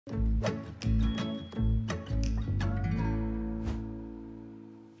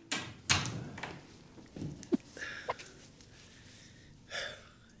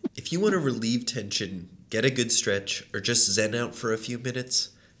If you want to relieve tension, get a good stretch, or just zen out for a few minutes,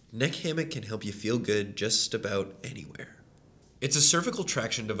 Neck Hammock can help you feel good just about anywhere. It's a cervical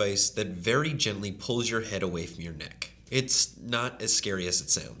traction device that very gently pulls your head away from your neck. It's not as scary as it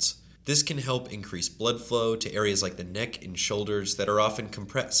sounds. This can help increase blood flow to areas like the neck and shoulders that are often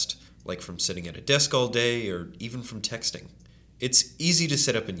compressed, like from sitting at a desk all day or even from texting. It's easy to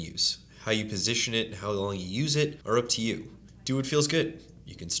set up and use. How you position it and how long you use it are up to you. Do what feels good.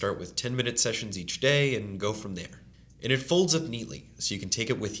 You can start with 10-minute sessions each day and go from there. And it folds up neatly, so you can take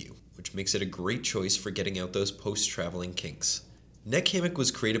it with you, which makes it a great choice for getting out those post-traveling kinks. Neck Hammock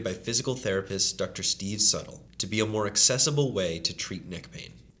was created by physical therapist Dr. Steve Suttle to be a more accessible way to treat neck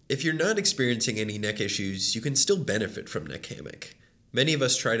pain. If you're not experiencing any neck issues, you can still benefit from Neck Hammock. Many of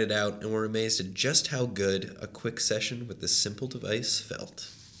us tried it out and were amazed at just how good a quick session with this simple device felt.